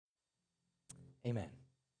Amen.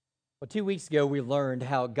 Well, 2 weeks ago, we learned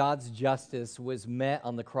how God's justice was met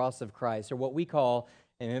on the cross of Christ, or what we call,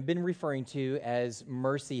 and have been referring to as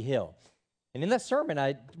Mercy Hill. And in that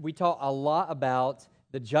sermon, we talked a lot about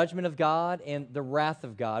the judgment of God and the wrath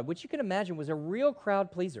of God, which you can imagine was a real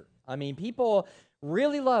crowd pleaser. I mean, people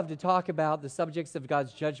really love to talk about the subjects of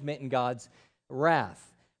God's judgment and God's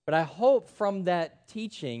wrath. But I hope from that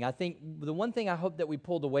teaching, I think the one thing I hope that we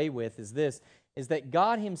pulled away with is this, is that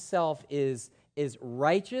God himself is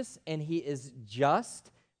righteous and he is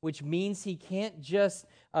just, which means he can't just,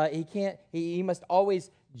 he must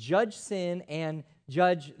always judge sin and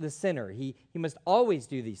judge the sinner. He must always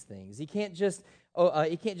do these things. He can't just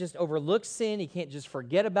overlook sin. He can't just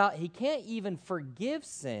forget about it. He can't even forgive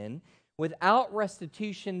sin without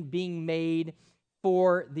restitution being made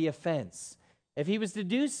for the offense. If he was to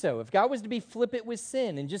do so, if God was to be flippant with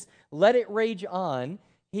sin and just let it rage on,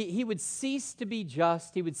 he would cease to be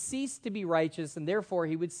just, he would cease to be righteous, and therefore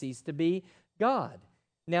he would cease to be God.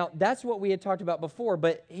 Now, that's what we had talked about before,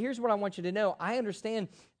 but here's what I want you to know. I understand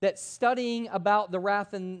that studying about the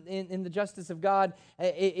wrath and the justice of God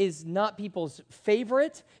is not people's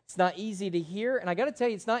favorite. It's not easy to hear, and I got to tell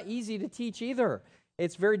you, it's not easy to teach either.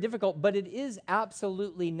 It's very difficult, but it is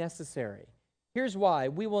absolutely necessary. Here's why.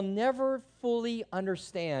 We will never fully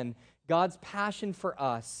understand God's passion for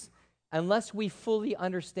us unless we fully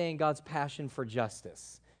understand God's passion for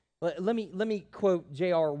justice. Let me quote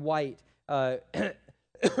J.R. White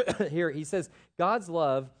here. He says, God's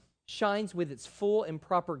love shines with its full and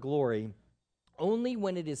proper glory only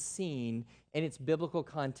when it is seen in its biblical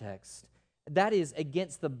context. That is,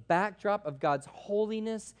 against the backdrop of God's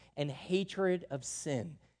holiness and hatred of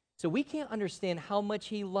sin. So we can't understand how much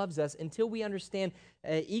he loves us until we understand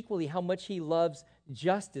equally how much he loves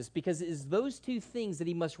justice, because it is those two things that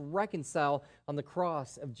he must reconcile on the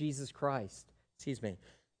cross of Jesus Christ. Excuse me.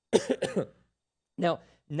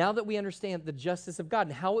 Now that we understand the justice of God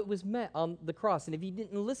and how it was met on the cross, and if you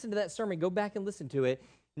didn't listen to that sermon, go back and listen to it.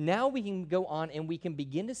 Now we can go on and we can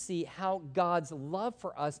begin to see how God's love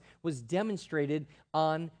for us was demonstrated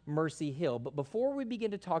on Mercy Hill. But before we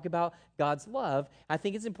begin to talk about God's love, I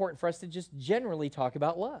think it's important for us to just generally talk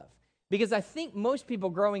about love. Because I think most people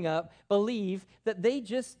growing up believe that they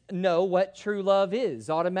just know what true love is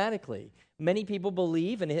automatically. Many people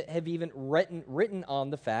believe and have even written on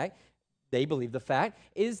the fact, they believe the fact,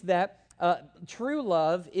 is that true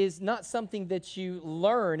love is not something that you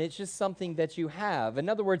learn, it's just something that you have. In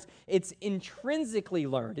other words, it's intrinsically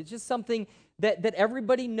learned. It's just something that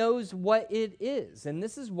everybody knows what it is. And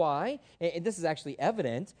this is why, and this is actually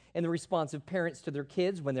evident in the response of parents to their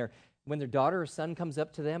kids when their daughter or son comes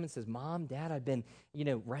up to them and says, Mom, Dad, I've been,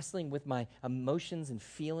 wrestling with my emotions and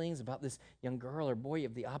feelings about this young girl or boy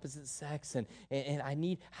of the opposite sex, and I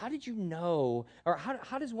need, how did you know, or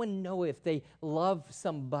how does one know if they love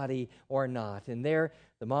somebody or not? And there,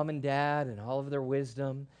 the mom and dad and all of their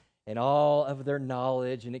wisdom and all of their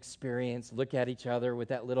knowledge and experience look at each other with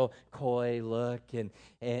that little coy look, and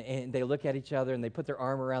they look at each other and they put their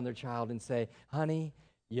arm around their child and say, honey,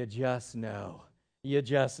 you just know. You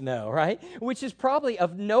just know, right? Which is probably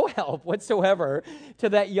of no help whatsoever to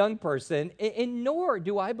that young person, and nor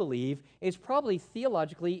do I believe is probably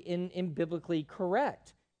theologically and biblically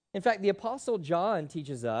correct. In fact, the Apostle John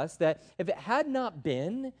teaches us that if it had not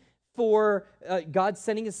been for God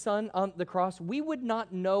sending his son on the cross, we would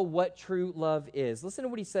not know what true love is. Listen to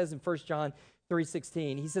what he says in 1 John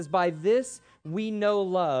 3:16. He says, by this we know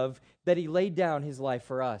love, that he laid down his life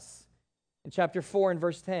for us. In chapter 4 and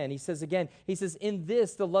verse 10, he says, in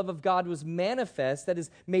this the love of God was manifest, that is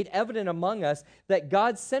made evident among us, that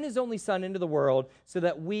God sent his only Son into the world so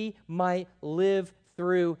that we might live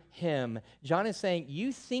through him. John is saying,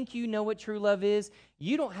 you think you know what true love is?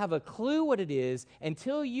 You don't have a clue what it is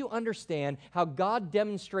until you understand how God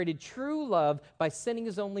demonstrated true love by sending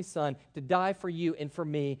his only Son to die for you and for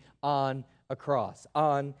me on a cross,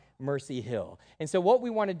 on Mercy Hill. And so what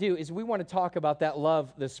we want to do is we want to talk about that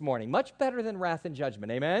love this morning. Much better than wrath and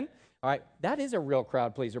judgment. Amen? All right. That is a real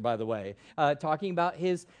crowd pleaser, by the way, talking about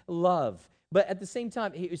his love. But at the same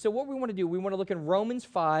time, so what we want to do, we want to look in Romans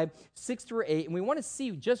 5, 6 through 8, and we want to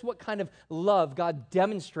see just what kind of love God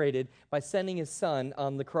demonstrated by sending his Son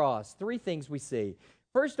on the cross. Three things we see.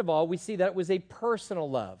 First of all, we see that it was a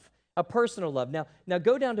personal love. A personal love. Now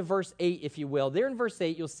go down to verse 8, if you will. There in verse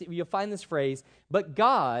 8, you'll find this phrase, but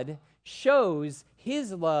God shows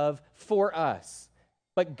his love for us.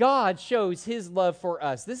 But God shows his love for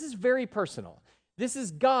us. This is very personal. This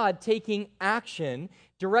is God taking action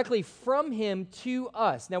directly from him to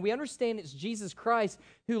us. Now we understand it's Jesus Christ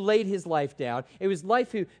who laid his life down. It was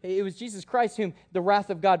Jesus Christ whom the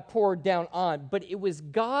wrath of God poured down on, but it was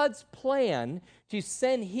God's plan to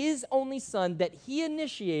send his only son that he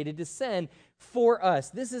initiated to send for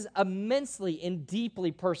us. This is immensely and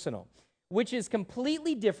deeply personal, which is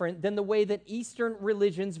completely different than the way that Eastern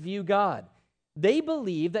religions view God. They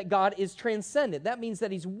believe that God is transcendent. That means that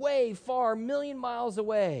he's way far, a million miles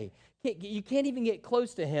away. You can't even get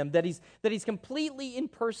close to him, that he's completely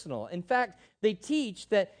impersonal. In fact, they teach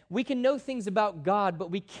that we can know things about God, but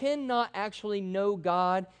we cannot actually know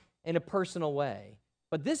God in a personal way.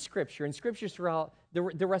 But this scripture and scriptures throughout the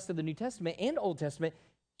rest of the New Testament and Old Testament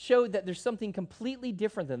show that there's something completely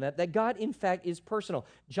different than that God, in fact, is personal.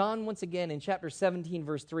 John, once again, in chapter 17,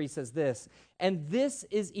 verse 3, says this, "And this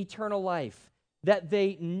is eternal life, that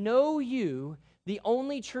they know you, the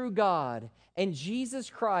only true God, and Jesus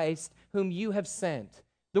Christ, whom you have sent."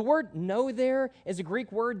 The word know there is a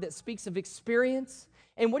Greek word that speaks of experience.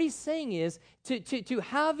 And what he's saying is to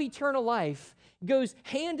have eternal life goes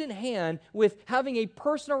hand in hand with having a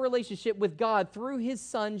personal relationship with God through his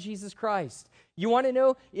son, Jesus Christ. You want to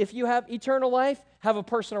know if you have eternal life? Have a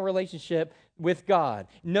personal relationship with God.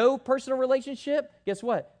 No personal relationship? Guess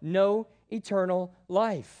what? No eternal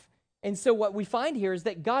life. And so what we find here is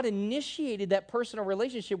that God initiated that personal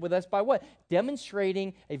relationship with us by what?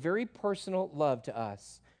 Demonstrating a very personal love to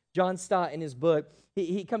us. John Stott, in his book,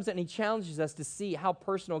 he comes out and he challenges us to see how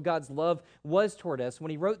personal God's love was toward us when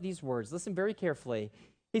he wrote these words. Listen very carefully.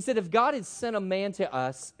 He said, if God had sent a man to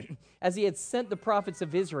us as he had sent the prophets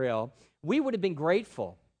of Israel, we would have been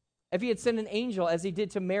grateful. If he had sent an angel as he did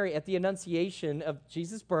to Mary at the Annunciation of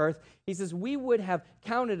Jesus' birth, he says, we would have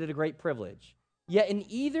counted it a great privilege. Yet in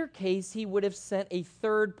either case, he would have sent a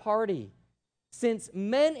third party, since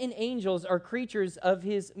men and angels are creatures of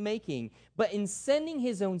his making. But in sending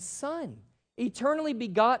his own son, eternally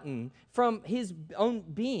begotten from his own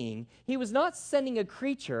being, he was not sending a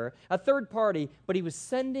creature, a third party, but he was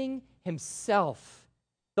sending himself.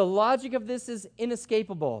 The logic of this is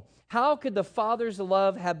inescapable. How could the Father's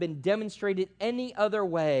love have been demonstrated any other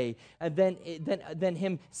way than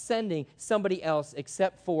him sending somebody else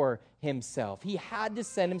except for himself? He had to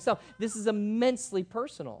send himself. This is immensely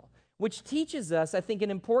personal, which teaches us, I think, an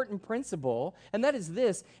important principle, and that is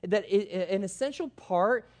this, that an essential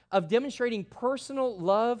part of demonstrating personal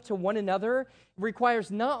love to one another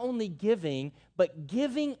requires not only giving, but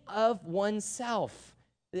giving of oneself.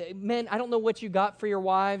 Men, I don't know what you got for your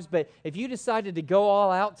wives, but if you decided to go all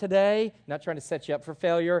out today, not trying to set you up for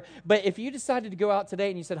failure, but if you decided to go out today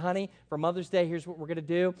and you said, honey, for Mother's Day, here's what we're going to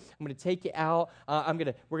do. I'm going to take you out. We're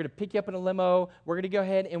going to pick you up in a limo. We're going to go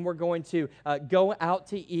ahead and we're going to go out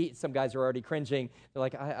to eat. Some guys are already cringing. They're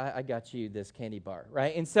like, I got you this candy bar,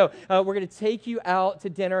 right? And so we're going to take you out to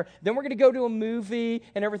dinner. Then we're going to go to a movie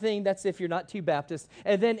and everything. That's if you're not too Baptist.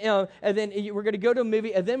 And then we're going to go to a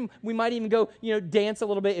movie. And then we might even go, dance a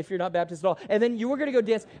little bit if you're not Baptist at all. And then you were going to go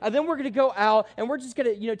dance. And then we're going to go out and we're just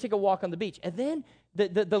going to, take a walk on the beach. And then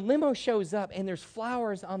the limo shows up and there's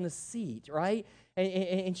flowers on the seat, right?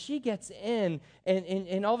 And she gets in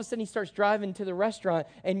and all of a sudden he starts driving to the restaurant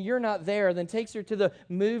and you're not there, then takes her to the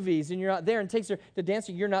movies and you're not there, and takes her to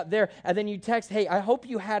dancing, you're not there. And then you text, hey, I hope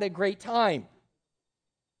you had a great time.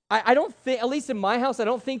 I don't think, at least in my house, I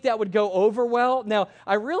don't think that would go over well. Now,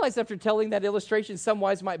 I realize after telling that illustration, some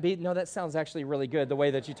wives might be, no, that sounds actually really good, the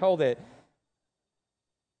way that you told it.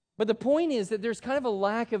 But the point is that there's kind of a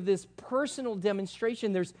lack of this personal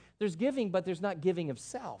demonstration. There's giving, but there's not giving of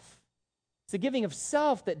self. It's the giving of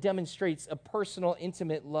self that demonstrates a personal,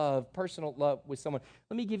 intimate love, personal love with someone.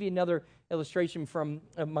 Let me give you another illustration from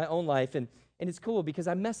my own life. And it's cool because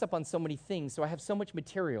I mess up on so many things, so I have so much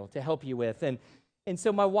material to help you with. And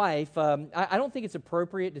so my wife, I don't think it's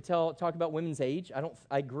appropriate to talk about women's age.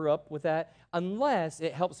 I grew up with that unless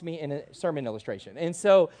it helps me in a sermon illustration. And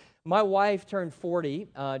so my wife turned 40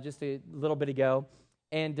 just a little bit ago.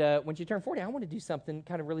 And when she turned 40, I wanted to do something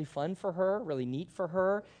kind of really fun for her, really neat for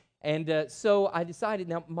her. And so I decided,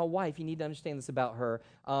 now my wife, you need to understand this about her.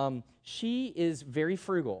 She is very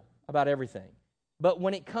frugal about everything. But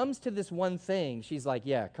when it comes to this one thing, she's like,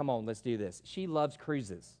 yeah, come on, let's do this. She loves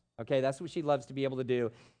cruises. Okay, that's what she loves to be able to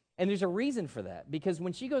do. And there's a reason for that, because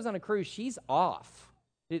when she goes on a cruise, she's off.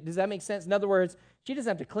 Does that make sense? In other words, she doesn't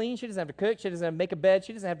have to clean, she doesn't have to cook, she doesn't have to make a bed,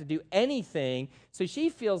 she doesn't have to do anything. So she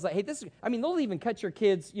feels like, hey, they'll even cut your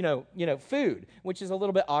kids, food, which is a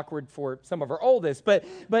little bit awkward for some of our oldest, but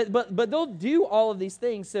they'll do all of these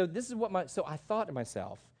things. So I thought to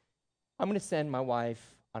myself, I'm going to send my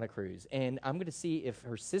wife on a cruise. And I'm going to see if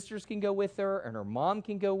her sisters can go with her and her mom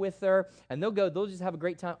can go with her. And they'll just have a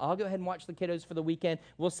great time. I'll go ahead and watch the kiddos for the weekend.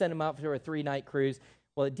 We'll send them out for a 3-night cruise.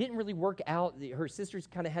 Well, it didn't really work out. Her sisters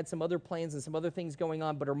kind of had some other plans and some other things going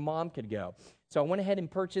on, but her mom could go. So I went ahead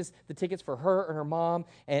and purchased the tickets for her and her mom,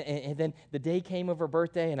 and then the day came of her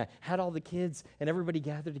birthday, and I had all the kids and everybody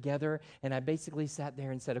gathered together, and I basically sat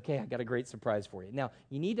there and said, okay, I got a great surprise for you. Now,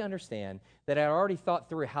 you need to understand that I already thought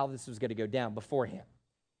through how this was going to go down beforehand.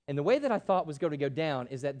 And the way that I thought was going to go down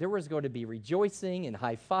is that there was going to be rejoicing and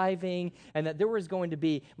high-fiving, and that there was going to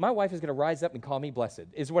be, my wife is going to rise up and call me blessed,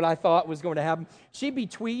 is what I thought was going to happen. She'd be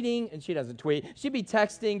tweeting, and she doesn't tweet. She'd be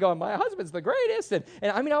texting, going, my husband's the greatest. And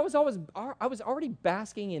I mean, I was already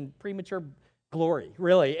basking in premature glory,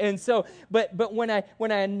 really. And so, but when I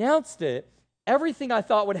announced it, everything I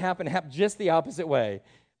thought would happen happened just the opposite way.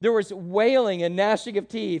 There was wailing and gnashing of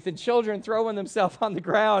teeth and children throwing themselves on the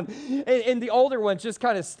ground. And the older ones just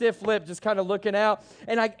kind of stiff-lipped, just kind of looking out.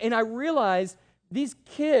 And I realized these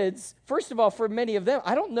kids, first of all, for many of them,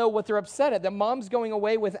 I don't know what they're upset at, that mom's going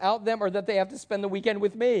away without them or that they have to spend the weekend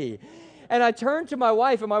with me. And I turned to my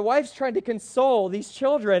wife, and my wife's trying to console these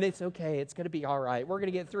children. It's okay. It's going to be all right. We're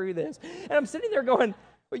going to get through this. And I'm sitting there going,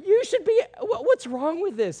 well, you should be, what's wrong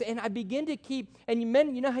with this? And I begin to keep, and you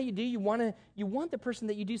men, you know how you do? You want the person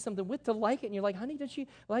that you do something with to like it, and you're like, honey, don't you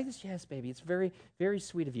like this? Yes, baby, it's very, very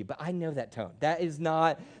sweet of you. But I know that tone. That's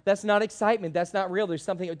not excitement. That's not real. There's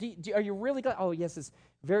something, are you really glad? Oh, yes, it's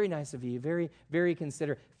very nice of you, very, very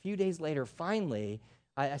considerate. A few days later, finally,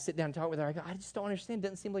 I sit down and talk with her. I go, I just don't understand. It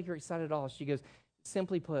doesn't seem like you're excited at all. She goes,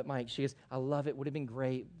 simply put, Mike, she goes, I love it. Would have been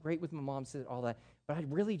great with my mom, said all that. But I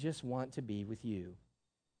really just want to be with you.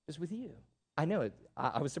 Just with you. I know it.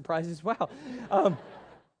 I was surprised as well.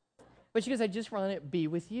 But she goes, I just want to be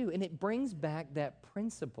with you. And it brings back that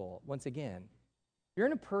principle once again. You're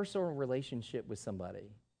in a personal relationship with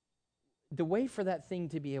somebody. The way for that thing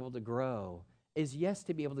to be able to grow is, yes,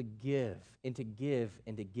 to be able to give and to give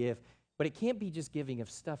and to give. But it can't be just giving of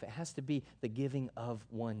stuff. It has to be the giving of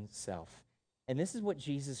oneself. And this is what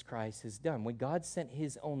Jesus Christ has done. When God sent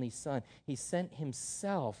his only son, he sent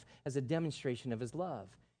himself as a demonstration of his love.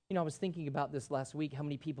 You know, I was thinking about this last week, how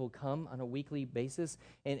many people come on a weekly basis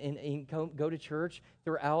and go to church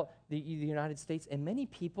throughout the United States, and many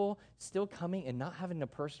people still coming and not having a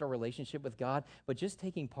personal relationship with God, but just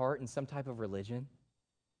taking part in some type of religion.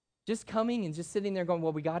 Just coming and just sitting there going,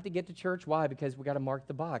 well, we got to get to church. Why? Because we got to mark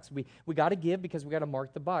the box. We got to give because we got to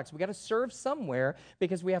mark the box. We got to serve somewhere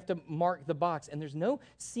because we have to mark the box. And there's no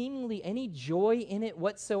seemingly any joy in it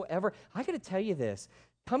whatsoever. I got to tell you this.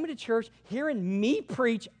 Coming to church, hearing me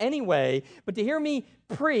preach anyway, but to hear me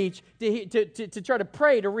preach, to try to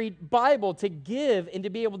pray, to read Bible, to give, and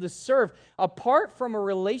to be able to serve, apart from a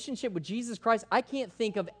relationship with Jesus Christ, I can't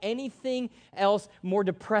think of anything else more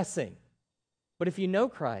depressing. But if you know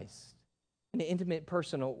Christ in an intimate,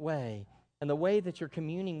 personal way, and the way that you're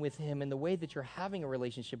communing with him and the way that you're having a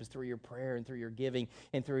relationship is through your prayer and through your giving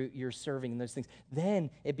and through your serving and those things,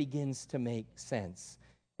 then it begins to make sense.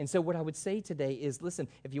 And so what I would say today is, listen,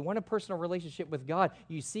 if you want a personal relationship with God,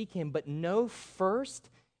 you seek him, but know first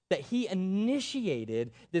that he initiated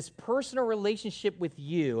this personal relationship with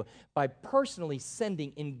you by personally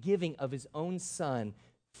sending and giving of his own son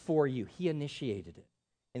for you. He initiated it.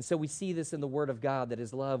 And so we see this in the Word of God, that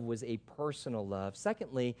his love was a personal love.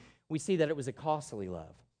 Secondly, we see that it was a costly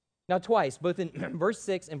love. Now twice, both in verse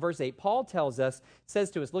 6 and verse 8, Paul says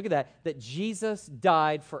to us, look at that Jesus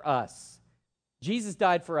died for us. Jesus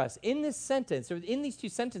died for us. In this sentence, or in these two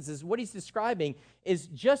sentences, what he's describing is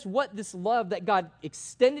just what this love that God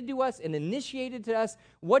extended to us and initiated to us,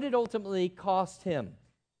 what it ultimately cost him.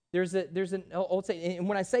 There's an old saying, and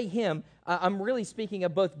when I say him, I'm really speaking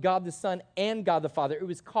of both God the Son and God the Father. It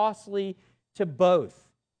was costly to both.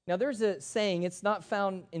 Now, there's a saying, it's not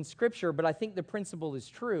found in Scripture, but I think the principle is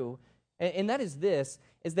true, and that is this,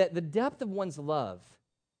 is that the depth of one's love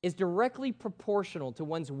is directly proportional to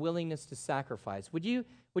one's willingness to sacrifice. Would you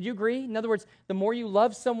agree? In other words, the more you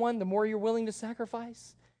love someone, the more you're willing to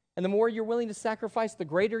sacrifice. And the more you're willing to sacrifice, the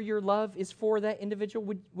greater your love is for that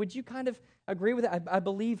individual. Would you kind of agree with that? I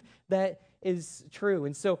believe that is true.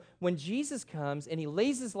 And so when Jesus comes and he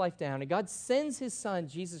lays his life down and God sends his son,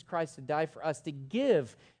 Jesus Christ, to die for us, to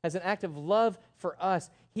give as an act of love for us,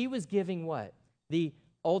 he was giving what? The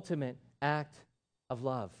ultimate act of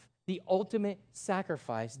love. The ultimate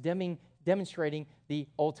sacrifice, demonstrating the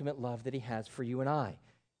ultimate love that he has for you and I.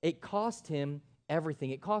 It cost him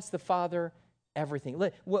everything. It cost the Father everything.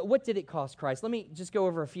 What did it cost Christ? Let me just go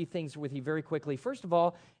over a few things with you very quickly. First of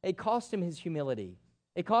all, it cost him his humility.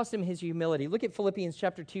 It cost him his humility. Look at Philippians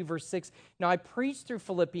chapter 2, verse 6. Now, I preached through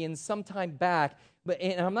Philippians some time back,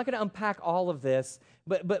 and I'm not going to unpack all of this,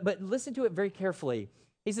 but listen to it very carefully.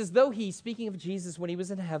 He says, though he, speaking of Jesus when he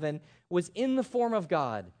was in heaven, was in the form of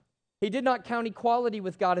God, he did not count equality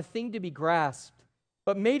with God a thing to be grasped,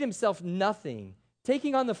 but made himself nothing,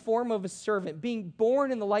 taking on the form of a servant, being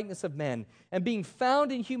born in the likeness of men, and being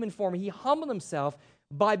found in human form, he humbled himself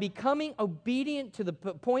by becoming obedient to the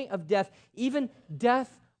point of death, even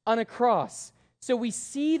death on a cross. So we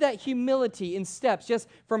see that humility in steps, just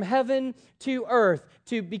from heaven to earth,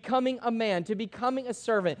 to becoming a man, to becoming a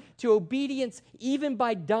servant, to obedience even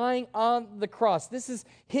by dying on the cross. This is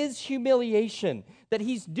his humiliation that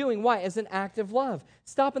he's doing. Why? As an act of love.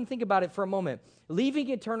 Stop and think about it for a moment. Leaving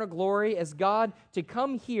eternal glory as God to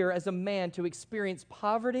come here as a man to experience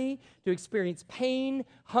poverty, to experience pain,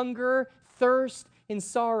 hunger, thirst, and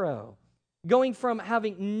sorrow. Going from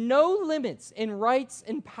having no limits in rights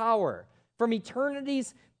and power from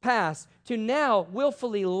eternity's past to now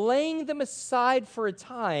willfully laying them aside for a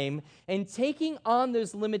time and taking on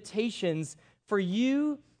those limitations for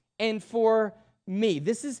you and for me.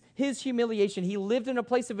 This is his humiliation. He lived in a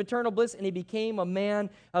place of eternal bliss and he became a man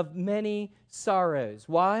of many sorrows.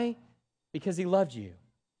 Why? Because he loved you.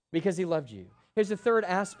 Because he loved you. Here's the third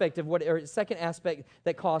aspect of second aspect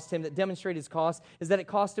that cost him, that demonstrated his cost, is that it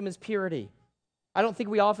cost him his purity. I don't think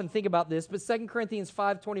we often think about this, but 2 Corinthians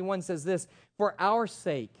 5:21 says this, for our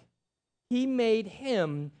sake, he made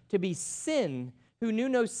him to be sin who knew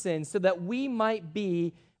no sin, so that we might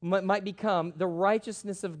become the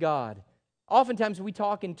righteousness of God. Oftentimes we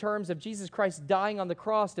talk in terms of Jesus Christ dying on the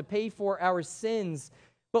cross to pay for our sins,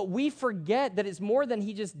 but we forget that it's more than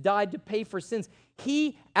he just died to pay for sins.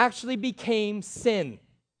 He actually became sin.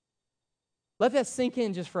 Let that sink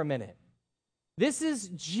in just for a minute. This is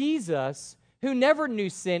Jesus who never knew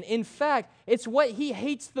sin. In fact, it's what he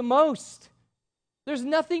hates the most. There's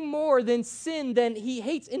nothing more than sin than he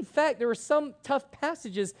hates. In fact, there are some tough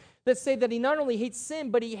passages that say that he not only hates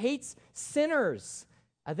sin, but he hates sinners.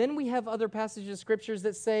 And then we have other passages of scriptures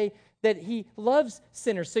that say that he loves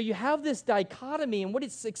sinners. So you have this dichotomy, and what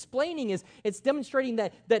it's explaining is it's demonstrating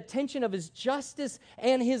that tension of his justice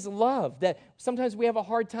and his love that sometimes we have a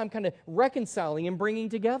hard time kind of reconciling and bringing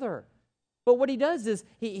together. But what he does is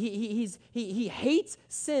he hates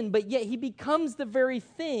sin, but yet he becomes the very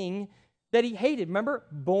thing that he hated. Remember,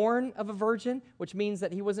 born of a virgin, which means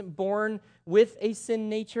that he wasn't born with a sin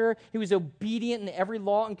nature. He was obedient in every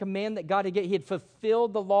law and command that God had given. He had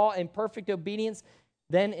fulfilled the law in perfect obedience.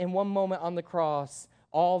 Then in one moment on the cross,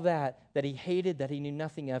 all that he hated, that he knew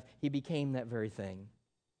nothing of, he became that very thing.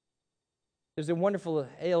 There's a wonderful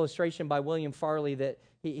illustration by William Farley that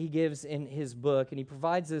he gives in his book, and he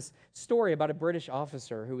provides this story about a British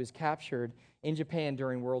officer who was captured in Japan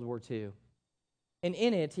during World War II. And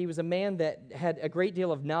in it, he was a man that had a great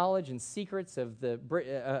deal of knowledge and secrets of the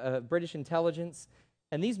British intelligence.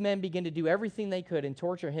 And these men began to do everything they could and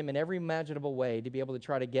torture him in every imaginable way to be able to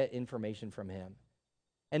try to get information from him.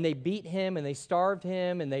 And they beat him, and they starved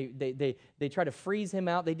him, and they tried to freeze him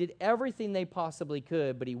out. They did everything they possibly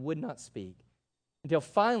could, but he would not speak. Until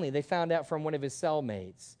finally, they found out from one of his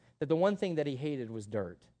cellmates that the one thing that he hated was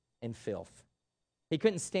dirt and filth. He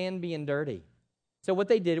couldn't stand being dirty. So what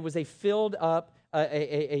they did was they filled up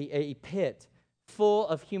a pit full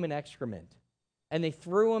of human excrement, and they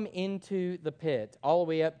threw him into the pit all the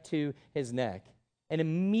way up to his neck. And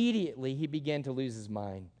immediately he began to lose his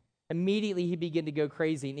mind. Immediately he began to go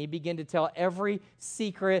crazy, and he began to tell every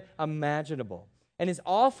secret imaginable. And as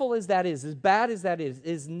awful as that is, as bad as that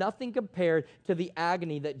is nothing compared to the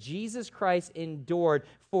agony that Jesus Christ endured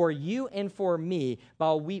for you and for me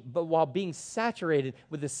while being saturated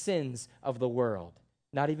with the sins of the world.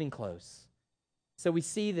 Not even close. So we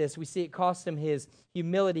see this. We see it cost him his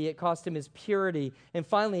humility. It cost him his purity. And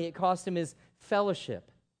finally, it cost him his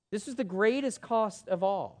fellowship. This was the greatest cost of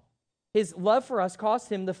all. His love for us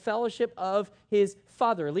cost him the fellowship of his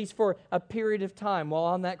Father, at least for a period of time while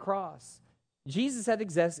on that cross. Jesus had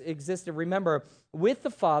existed, remember, with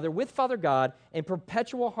the Father, with Father God, in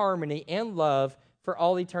perpetual harmony and love for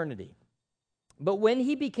all eternity. But when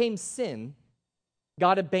he became sin,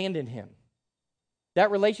 God abandoned him.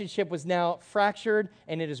 That relationship was now fractured,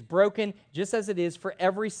 and it is broken, just as it is for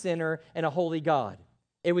every sinner and a holy God.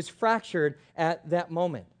 It was fractured at that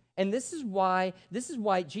moment. And this is why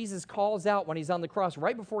Jesus calls out when he's on the cross,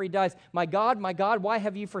 right before he dies, my God, why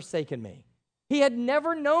have you forsaken me?" He had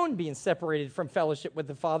never known being separated from fellowship with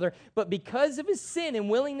the Father, but because of his sin and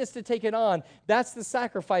willingness to take it on, that's the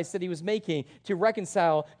sacrifice that he was making to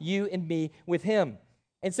reconcile you and me with him.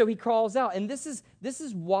 And so he calls out, and this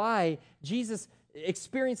is why Jesus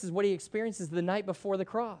experiences what he experiences the night before the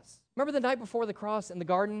cross. Remember the night before the cross in the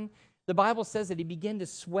garden? The Bible says that he began to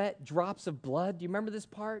sweat drops of blood. Do you remember this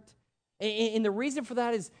part? And the reason for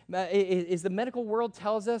that is the medical world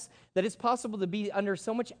tells us that it's possible to be under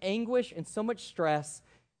so much anguish and so much stress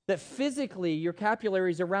that physically your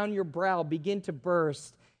capillaries around your brow begin to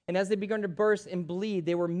burst. And as they began to burst and bleed,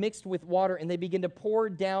 they were mixed with water and they begin to pour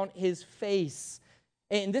down his face.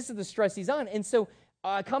 And this is the stress he's on. And so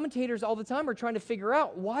commentators all the time are trying to figure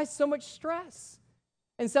out why so much stress.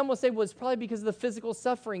 And some will say, well, it's probably because of the physical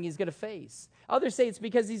suffering he's going to face. Others say it's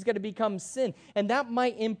because he's going to become sin. And that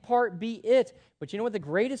might in part be it. But you know what the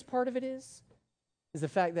greatest part of it is? Is the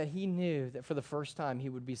fact that he knew that for the first time he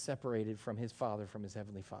would be separated from his Father, from his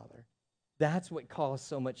Heavenly Father. That's what caused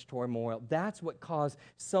so much turmoil. That's what caused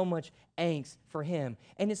so much angst for him.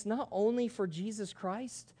 And it's not only for Jesus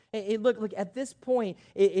Christ. Look, at this point,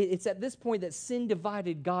 it's at this point that sin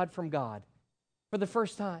divided God from God for the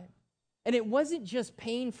first time. And it wasn't just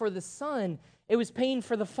pain for the Son, it was pain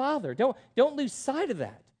for the Father. Don't lose sight of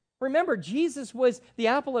that. Remember, Jesus was the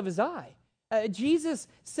apple of his eye. Jesus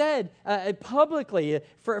said publicly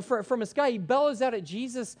from a sky, he bellows out at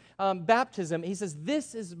Jesus' baptism. He says,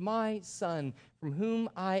 "This is my Son, from whom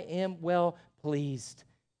I am well pleased."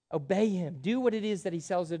 Obey him. Do what it is that he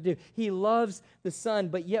tells you to do. He loves the Son,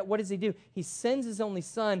 but yet what does he do? He sends his only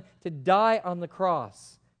Son to die on the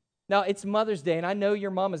cross. Now, it's Mother's Day, and I know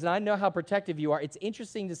your mamas, and I know how protective you are. It's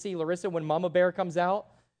interesting to see, Larissa, when Mama Bear comes out.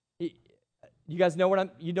 You guys know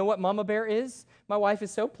what Mama Bear is? My wife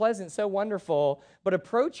is so pleasant, so wonderful, but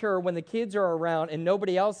approach her when the kids are around and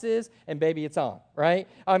nobody else is, and baby, it's on, right?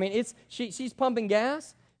 I mean, she's pumping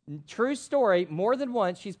gas. True story, more than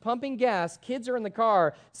once, she's pumping gas, kids are in the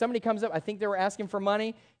car, somebody comes up, I think they were asking for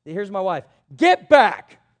money. Here's my wife, get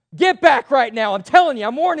back right now, I'm telling you,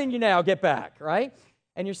 I'm warning you now, get back, right?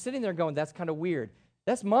 And you're sitting there going, that's kind of weird.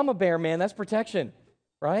 That's Mama Bear, man, that's protection,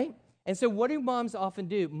 right? And so what do moms often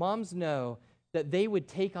do? Moms know that they would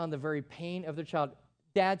take on the very pain of their child.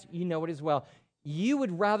 Dads, you know it as well. You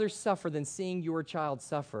would rather suffer than seeing your child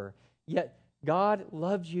suffer, yet God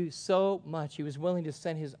loved you so much, he was willing to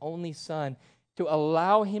send his only Son to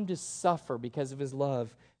allow him to suffer because of his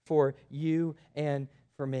love for you and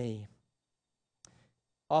for me.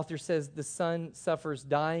 Author says the Son suffers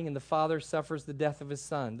dying and the Father suffers the death of his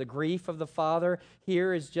Son. The grief of the Father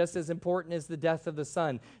here is just as important as the death of the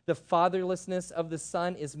Son. The fatherlessness of the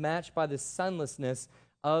Son is matched by the sonlessness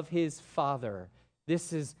of his Father.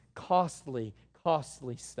 This is costly,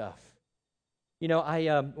 costly stuff. You know,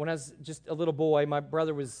 when I was just a little boy, my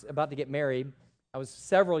brother was about to get married. I was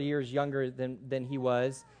several years younger than he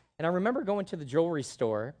was. And I remember going to the jewelry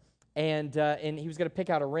store, and he was going to pick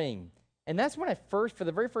out a ring. And that's when I for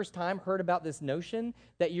the very first time, heard about this notion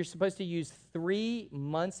that you're supposed to use 3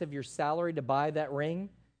 months of your salary to buy that ring.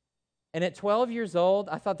 And at 12 years old,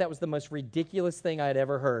 I thought that was the most ridiculous thing I had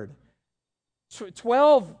ever heard.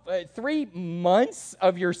 3 months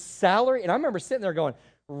of your salary? And I remember sitting there going,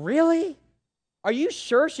 really? Are you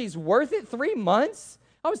sure she's worth it? 3 months?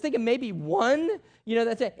 I was thinking maybe 1,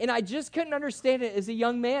 that's it. And I just couldn't understand it as a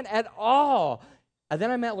young man at all. And then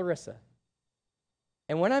I met Larissa.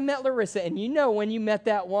 And when I met Larissa, and when you met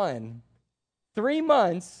that one, 3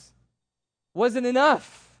 months wasn't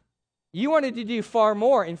enough. You wanted to do far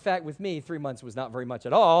more. In fact, with me, 3 months was not very much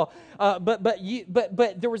at all. But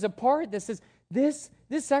there was a part that says, this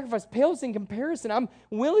sacrifice pales in comparison. I'm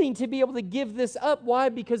willing to be able to give this up. Why?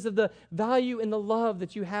 Because of the value and the love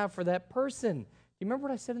that you have for that person. Do you remember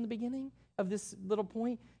what I said in the beginning of this little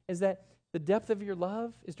point? Is that the depth of your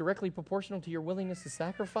love is directly proportional to your willingness to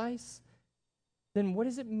sacrifice? Then what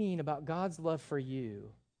does it mean about God's love for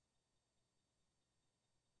you?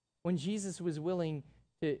 When Jesus was willing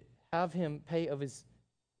to have him pay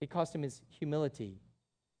it cost him his humility.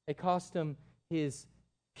 It cost him his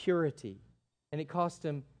purity. And it cost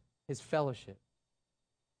him his fellowship.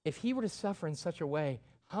 If he were to suffer in such a way,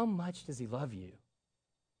 how much does he love you?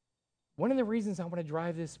 One of the reasons I want to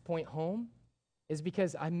drive this point home is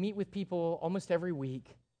because I meet with people almost every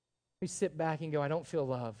week who sit back and go, I don't feel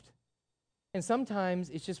loved. And sometimes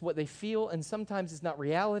it's just what they feel, and sometimes it's not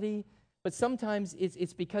reality, but sometimes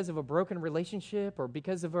it's because of a broken relationship or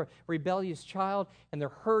because of a rebellious child, and they're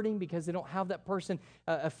hurting because they don't have that person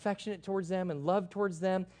affectionate towards them and love towards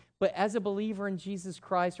them. But as a believer in Jesus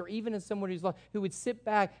Christ, or even as someone who would sit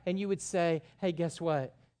back and you would say, hey, guess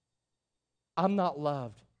what? I'm not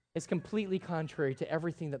loved. It's completely contrary to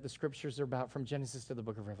everything that the Scriptures are about from Genesis to the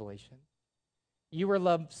book of Revelation. You are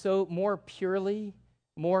loved so more purely,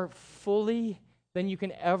 more fully than you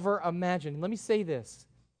can ever imagine. Let me say this.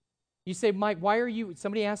 You say, Mike,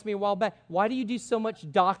 somebody asked me a while back, why do you do so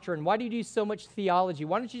much doctrine? Why do you do so much theology?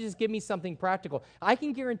 Why don't you just give me something practical? I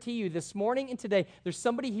can guarantee you this morning and today, there's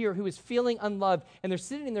somebody here who is feeling unloved, and they're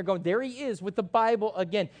sitting there going, there he is with the Bible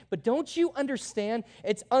again. But don't you understand?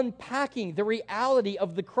 It's unpacking the reality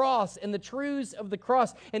of the cross and the truths of the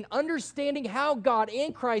cross and understanding how God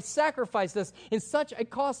and Christ sacrificed us in such a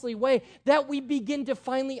costly way that we begin to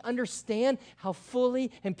finally understand how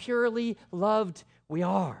fully and purely loved we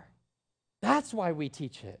are. That's why we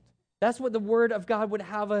teach it. That's what the Word of God would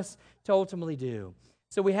have us to ultimately do.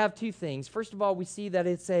 So we have two things. First of all, we see that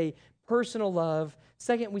it's a personal love.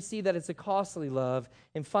 Second, we see that it's a costly love.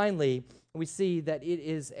 And finally, we see that it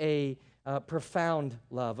is a profound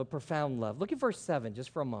love, a profound love. Look at verse 7 just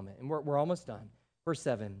for a moment, and we're almost done. Verse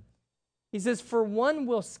 7. He says, "For one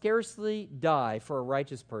will scarcely die for a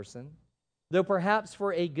righteous person, though perhaps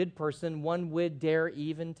for a good person one would dare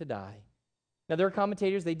even to die." Now, there are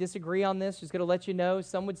commentators, they disagree on this. Just going to let you know,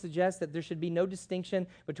 some would suggest that there should be no distinction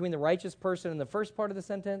between the righteous person in the first part of the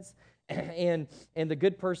sentence and the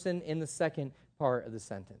good person in the second part of the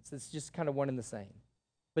sentence. It's just kind of one and the same.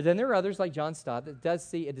 But then there are others like John Stott that does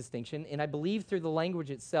see a distinction, and I believe through the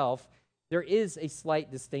language itself, there is a slight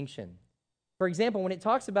distinction. For example, when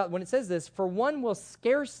it says this, "For one will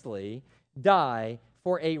scarcely die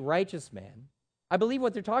for a righteous man," I believe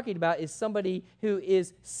what they're talking about is somebody who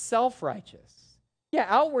is self-righteous. Yeah,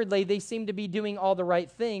 outwardly, they seem to be doing all the right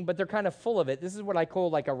thing, but they're kind of full of it. This is what I call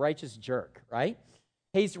like a righteous jerk, right?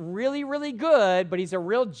 He's really, really good, but he's a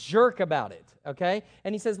real jerk about it, okay?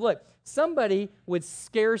 And he says, look, somebody would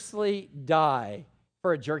scarcely die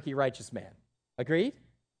for a jerky righteous man. Agreed?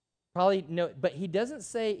 Probably no, but he doesn't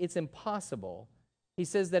say it's impossible. He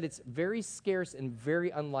says that it's very scarce and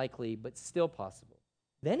very unlikely, but still possible.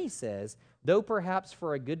 Then he says, though perhaps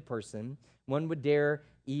for a good person, one would dare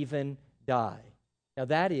even die. Now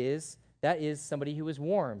that is somebody who is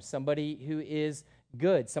warm, somebody who is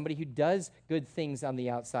good, somebody who does good things on the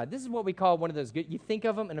outside. This is what we call one of those good, you think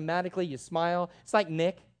of them and automatically you smile. It's like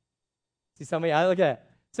Nick. See somebody, I look at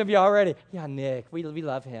some of you already. Yeah, Nick, we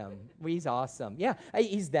love him. He's awesome. Yeah,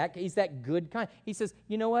 he's that good kind. He says,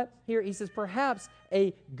 you know what? Here, he says, perhaps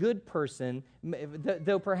a good person,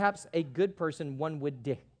 though perhaps a good person, one would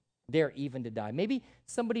dare even to die. Maybe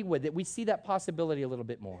somebody would, that we see that possibility a little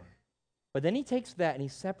bit more. But then he takes that and he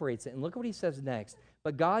separates it. And look what he says next.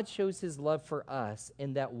 But God shows his love for us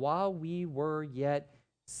in that while we were yet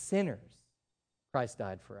sinners, Christ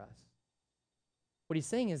died for us. What he's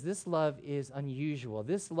saying is this love is unusual.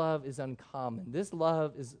 This love is uncommon. This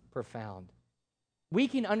love is profound. We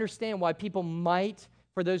can understand why people might,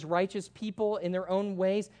 for those righteous people in their own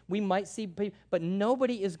ways, we might see people, but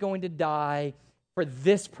nobody is going to die for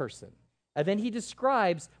this person. And then he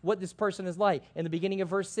describes what this person is like. In the beginning of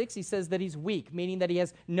verse 6, he says that he's weak, meaning that he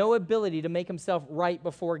has no ability to make himself right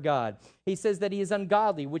before God. He says that he is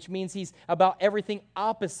ungodly, which means he's about everything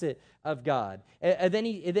opposite of God. And then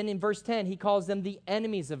in verse 10, he calls them the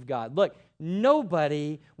enemies of God. Look,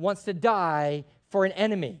 nobody wants to die for an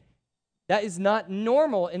enemy. That is not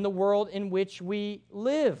normal in the world in which we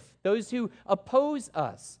live, those who oppose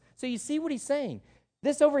us. So you see what he's saying.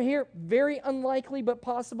 This over here, very unlikely but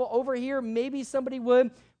possible. Over here, maybe somebody would,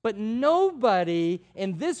 but nobody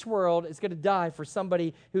in this world is going to die for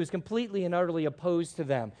somebody who is completely and utterly opposed to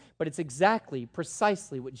them. But it's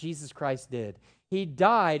precisely what Jesus Christ did. He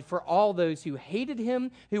died for all those who hated him,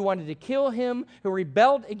 who wanted to kill him, who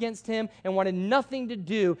rebelled against him, and wanted nothing to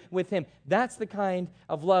do with him. That's the kind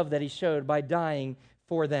of love that he showed by dying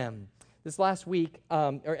for them. This last week,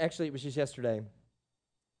 or actually it was just yesterday,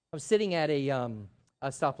 I was sitting at a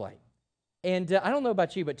stoplight. And I don't know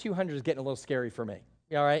about you, but 200 is getting a little scary for me.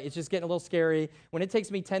 All right? It's just getting a little scary. When it takes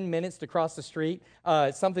me 10 minutes to cross the street,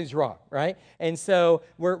 something's wrong, right? And so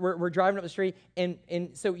we're driving up the street, and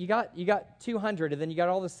so you got 200, and then you got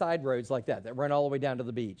all the side roads like that run all the way down to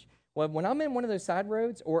the beach. Well, when I'm in one of those side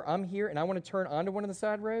roads, or I'm here and I want to turn onto one of the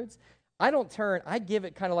side roads, I don't turn, I give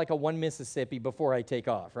it kind of like a one Mississippi before I take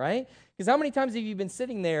off, right? Because how many times have you been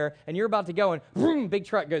sitting there and you're about to go and boom, big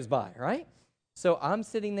truck goes by, right? So I'm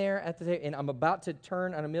sitting there and I'm about to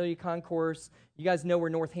turn on Amelia Concourse. You guys know where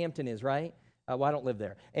Northampton is, right? Well, I don't live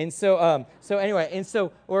there. And so,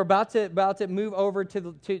 so we're about to move over to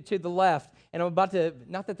the left, and I'm about to.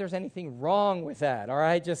 Not that there's anything wrong with that, all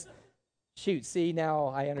right? Just shoot. See, now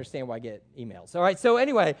I understand why I get emails. All right. So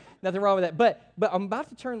anyway, nothing wrong with that. But I'm about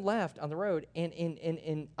to turn left on the road,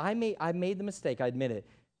 and I made the mistake. I admit it.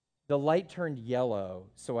 The light turned yellow,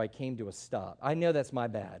 so I came to a stop. I know that's my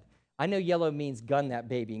bad. I know yellow means gun that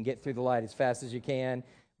baby and get through the light as fast as you can,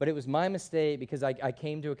 but it was my mistake because I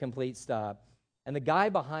came to a complete stop, and the guy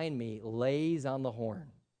behind me lays on the horn.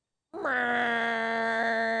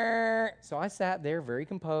 So I sat there very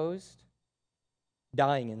composed,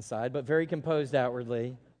 dying inside, but very composed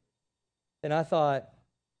outwardly. And I thought,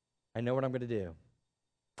 I know what I'm going to do.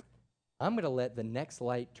 I'm going to let the next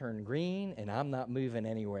light turn green, and I'm not moving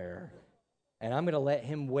anywhere. And I'm going to let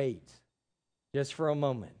him wait just for a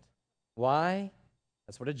moment. Why?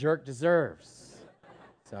 That's what a jerk deserves.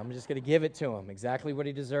 So I'm just going to give it to him, exactly what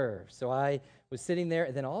he deserves. So I was sitting there,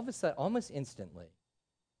 and then all of a sudden, almost instantly,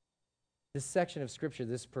 this section of Scripture,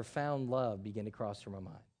 this profound love began to cross through my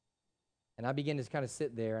mind. And I began to kind of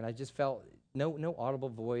sit there, and I just felt no audible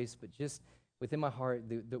voice, but just within my heart,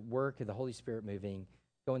 the work of the Holy Spirit moving,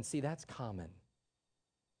 going, see, that's common.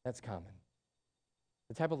 That's common.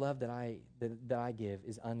 The type of love that I give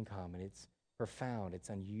is uncommon. It's profound. It's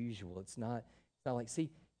unusual. It's not like, see,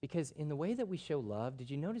 because in the way that we show love, did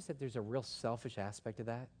you notice that there's a real selfish aspect of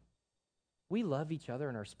that? We love each other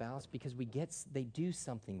and our spouse because they do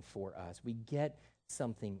something for us. We get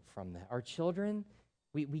something from that. Our children,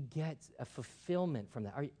 we get a fulfillment from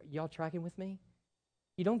that. Are y'all tracking with me?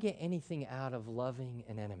 You don't get anything out of loving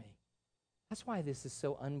an enemy. That's why this is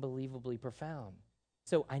so unbelievably profound.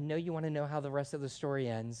 So I know you want to know how the rest of the story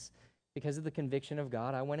ends. Because of the conviction of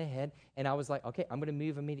God, I went ahead and I was like, okay, I'm going to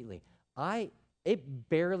move immediately. It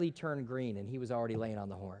barely turned green and he was already laying on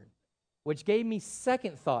the horn, which gave me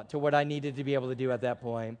second thought to what I needed to be able to do at that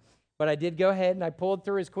point. But I did go ahead and I pulled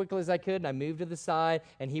through as quickly as I could and I moved to the side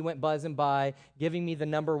and he went buzzing by, giving me the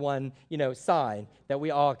number one, sign that we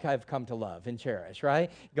all have come to love and cherish,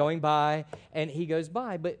 right? Going by and he goes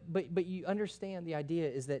by. But you understand the idea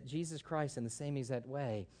is that Jesus Christ in the same exact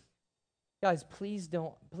way. Guys, please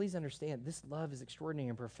understand this love is extraordinary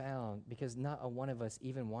and profound because not a one of us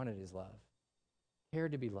even wanted his love,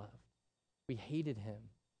 cared to be loved. We hated him.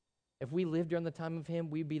 If we lived during the time of him,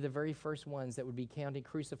 we'd be the very first ones that would be counting,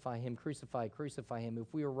 crucify him, crucify him.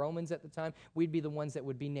 If we were Romans at the time, we'd be the ones that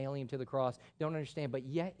would be nailing him to the cross. Don't understand. But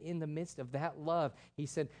yet in the midst of that love, he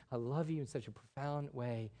said, I love you in such a profound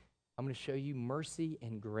way. I'm going to show you mercy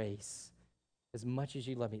and grace as much as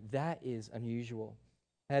you love me. That is unusual.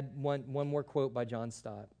 I had one more quote by John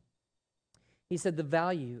Stott. He said, the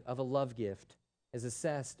value of a love gift is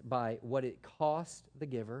assessed by what it cost the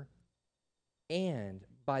giver and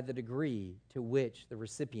by the degree to which the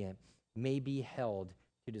recipient may be held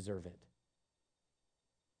to deserve it.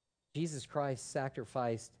 Jesus Christ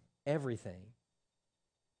sacrificed everything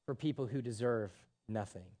for people who deserve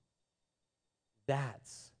nothing.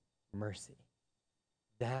 That's mercy.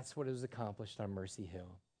 That's what was accomplished on Mercy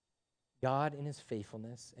Hill. God, in his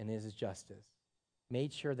faithfulness and his justice,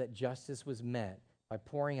 made sure that justice was met by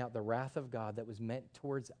pouring out the wrath of God that was meant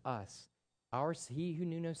towards us. He who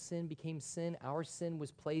knew no sin became sin. Our sin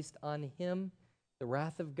was placed on him. The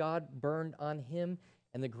wrath of God burned on him.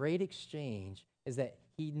 And the great exchange is that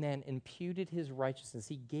he then imputed his righteousness.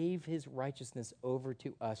 He gave his righteousness over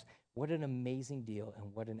to us. What an amazing deal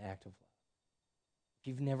and what an act of love. If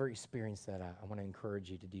you've never experienced that, I want to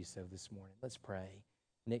encourage you to do so this morning. Let's pray.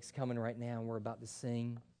 Nick's coming right now, and we're about to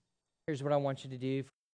sing. Here's what I want you to do.